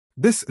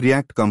This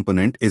React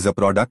component is a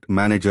product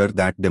manager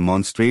that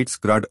demonstrates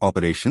CRUD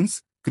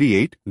operations,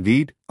 create,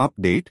 read,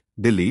 update,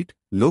 delete,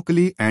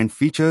 locally and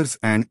features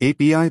an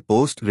API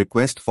post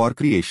request for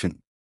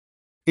creation.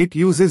 It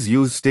uses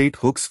useState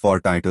hooks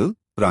for title,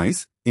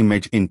 price,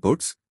 image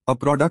inputs, a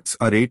products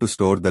array to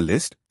store the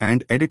list,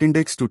 and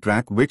editIndex to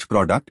track which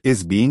product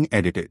is being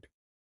edited.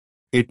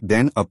 It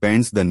then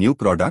appends the new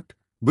product,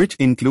 which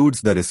includes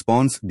the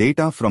response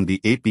data from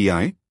the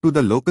API, to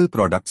the local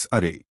products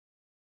array.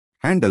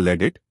 Handle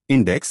edit,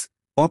 index,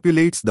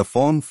 populates the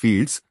form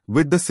fields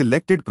with the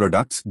selected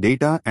products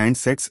data and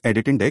sets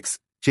editIndex,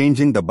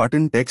 changing the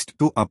button text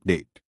to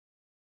update.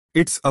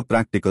 It's a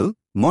practical,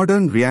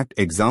 modern React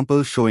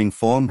example showing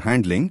form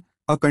handling,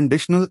 a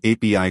conditional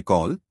API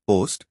call,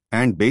 post,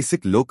 and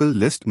basic local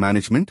list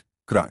management,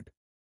 CRUD.